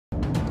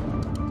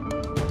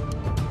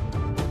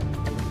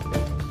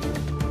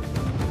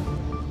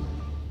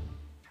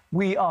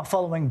We are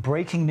following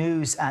breaking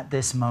news at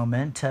this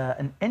moment,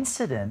 an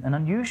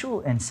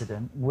unusual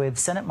incident with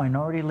Senate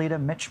Minority Leader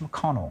Mitch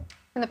McConnell.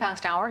 In the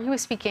past hour, he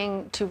was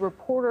speaking to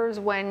reporters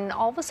when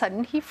all of a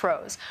sudden he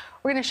froze.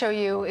 We're going to show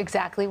you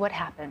exactly what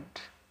happened.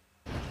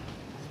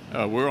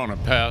 We're on a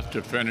path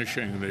to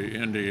finishing the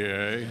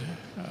NDA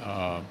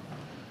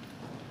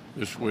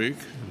this week.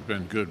 It's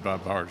been good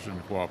bipartisan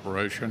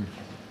cooperation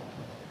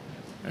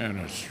and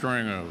a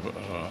string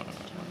of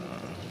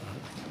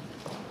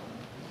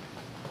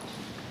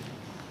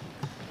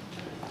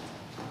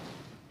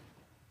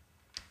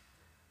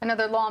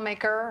Another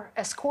lawmaker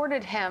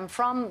escorted him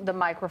from the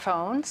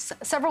microphones.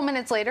 Several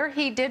minutes later,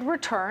 he did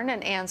return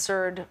and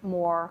answered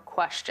more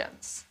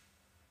questions.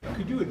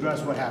 Could you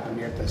address what happened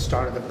here at the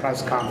start of the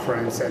press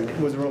conference, and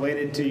was it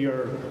related to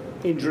your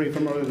injury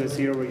from earlier this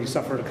year where you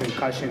suffered a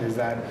concussion? Is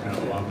that...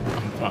 No,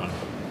 I'm fine.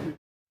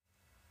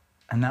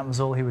 And that was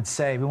all he would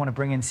say. We want to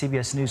bring in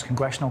CBS News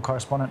congressional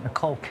correspondent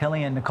Nikole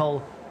Killion.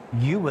 Nikole,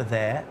 you were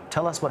there.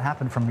 Tell us what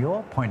happened from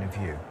your point of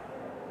view.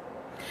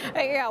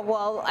 Yeah,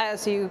 well,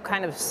 as you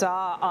kind of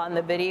saw on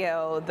the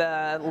video,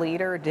 the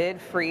leader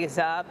did freeze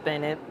up,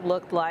 and it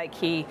looked like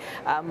he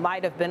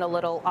might have been a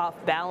little off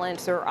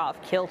balance or off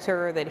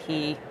kilter, that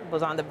he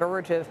was on the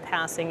verge of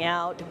passing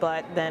out.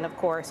 But then, of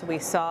course, we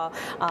saw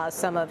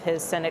some of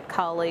his Senate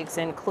colleagues,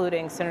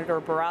 including Senator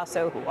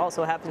Barrasso, who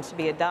also happens to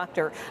be a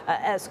doctor,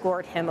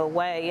 escort him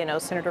away. You know,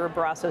 Senator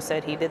Barrasso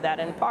said he did that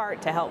in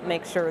part to help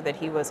make sure that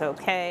he was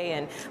okay.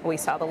 And we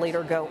saw the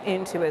leader go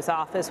into his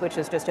office, which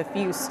is just a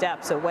few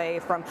steps away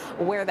from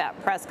where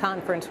that press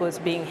conference was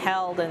being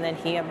held, and then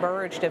he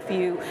emerged a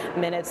few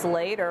minutes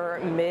later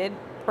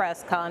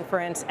mid-press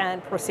conference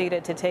and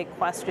proceeded to take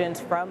questions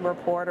from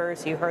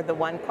reporters. You heard the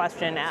one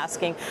question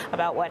asking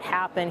about what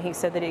happened. He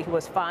said that he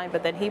was fine,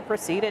 but then he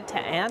proceeded to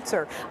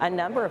answer a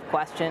number of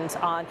questions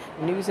on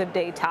news of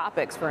day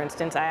topics. For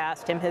instance, I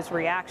asked him his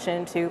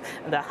reaction to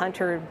the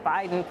Hunter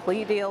Biden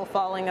plea deal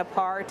falling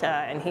apart,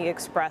 and he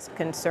expressed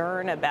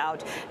concern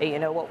about,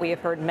 what we have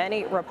heard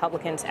many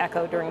Republicans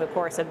echo during the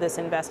course of this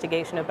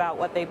investigation about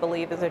what they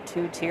believe is a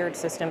two-tiered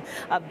system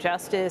of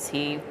justice.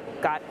 He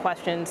got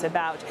questions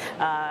about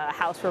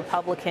House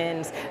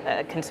Republicans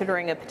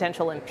considering a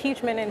potential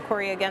impeachment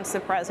inquiry against the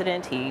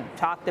president. He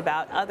talked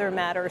about other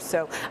matters.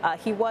 So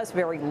he was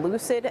very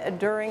lucid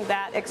during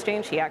that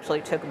exchange. He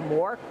actually took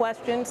more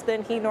questions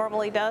than he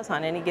normally does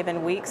on any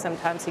given week.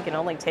 Sometimes he can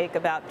only take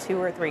about 2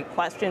 or 3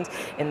 questions.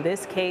 In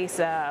this case,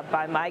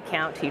 by my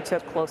count, he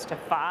took close to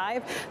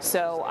 5.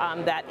 So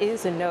that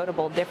is a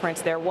notable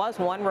difference. There was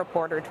one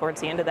reporter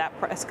towards the end of that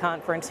press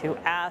conference who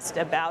asked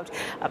about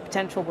a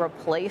potential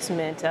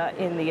replacement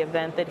in the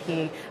event that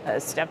he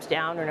steps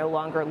down or no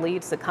longer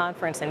leads the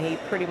conference, and he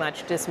pretty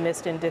much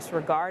dismissed and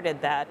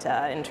disregarded that.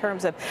 In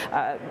terms of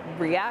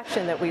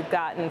reaction that we've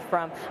gotten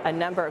from a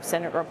number of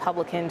Senate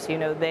Republicans,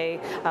 they,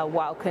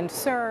 while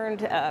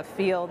concerned,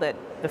 feel that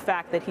the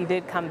fact that he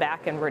did come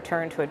back and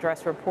return to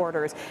address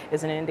reporters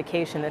is an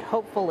indication that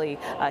hopefully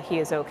he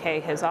is okay.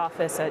 His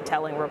office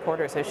telling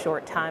reporters a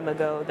short time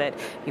ago that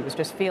he was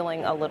just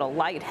feeling a little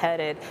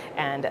lightheaded,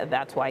 and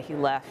that's why he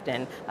left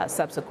and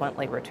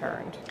subsequently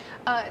returned.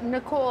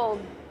 Nikole,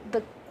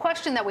 the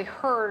question that we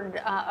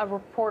heard a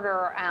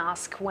reporter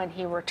ask when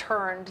he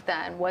returned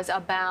then was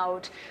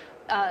about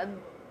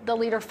the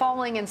leader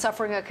falling and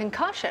suffering a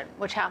concussion,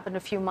 which happened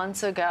a few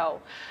months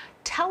ago.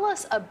 Tell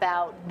us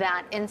about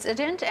that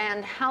incident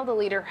and how the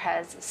leader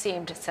has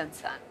seemed since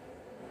then.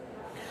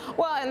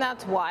 Well, and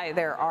that's why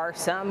there are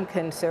some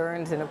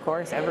concerns, and of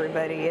course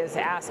everybody is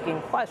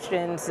asking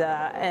questions,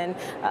 and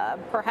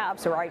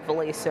perhaps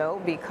rightfully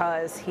so,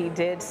 because he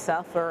did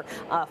suffer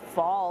a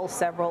fall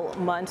several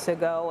months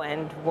ago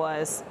and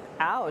was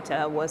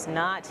was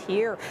not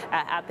here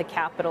at the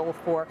Capitol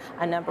for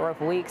a number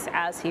of weeks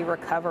as he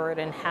recovered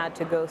and had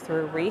to go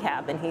through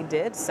rehab. And he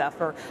did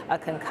suffer a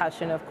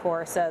concussion, of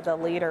course. The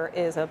leader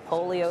is a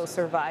polio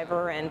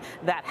survivor, and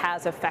that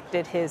has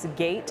affected his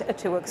gait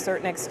to a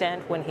certain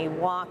extent when he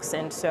walks.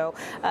 And so,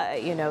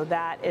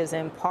 that is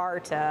in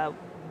part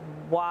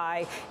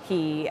why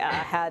he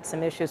had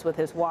some issues with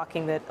his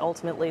walking that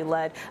ultimately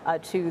led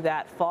to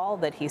that fall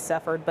that he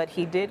suffered. But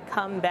he did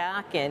come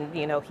back, and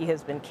he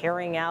has been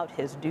carrying out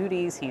his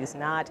duties. He's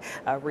not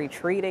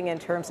retreating in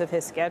terms of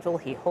his schedule.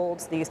 He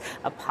holds these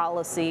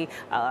policy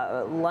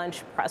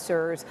lunch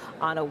pressers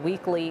on a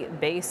weekly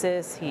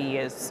basis. He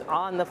is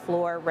on the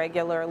floor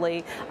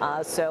regularly,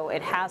 so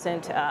it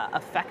hasn't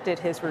affected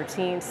his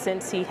routine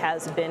since he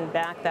has been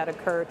back. That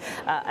occurred,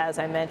 as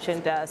I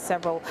mentioned,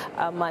 several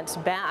months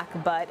back.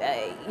 But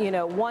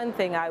one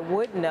thing I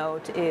would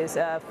note is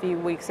a few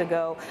weeks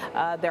ago,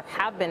 there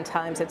have been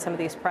times at some of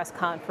these press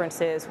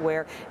conferences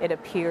where it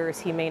appears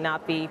he may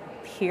not be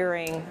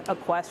hearing a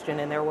question.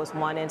 And there was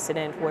one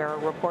incident where a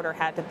reporter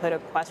had to put a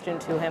question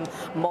to him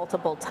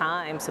multiple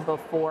times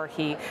before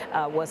he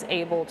was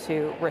able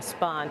to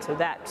respond. So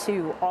that,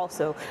 too,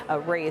 also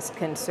raised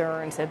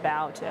concerns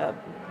about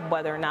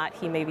whether or not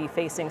he may be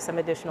facing some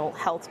additional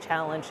health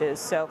challenges.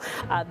 So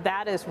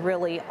that is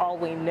really all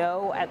we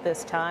know at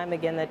this time.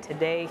 Again, that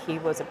today he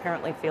was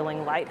apparently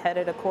feeling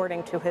lightheaded,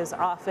 according to his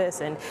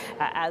office. And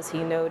as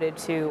he noted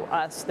to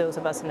us, those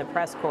of us in the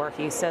press corps,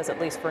 he says, at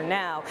least for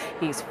now,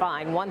 he's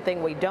fine. One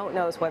thing we don't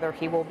know is whether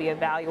he will be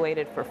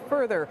evaluated for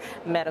further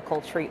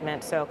medical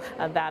treatment. So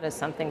that is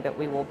something that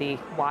we will be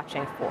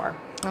watching for.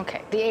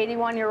 Okay. The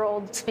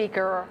 81-year-old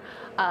Speaker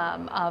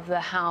of the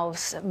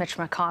House, Mitch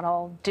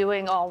McConnell,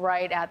 doing all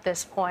right at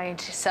this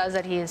point, says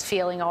that he is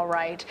feeling all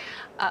right.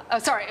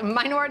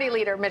 Minority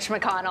Leader Mitch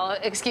McConnell,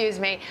 excuse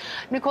me.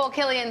 Nikole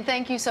Killion,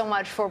 thank you so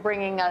much for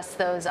bringing us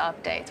those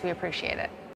updates. We appreciate it.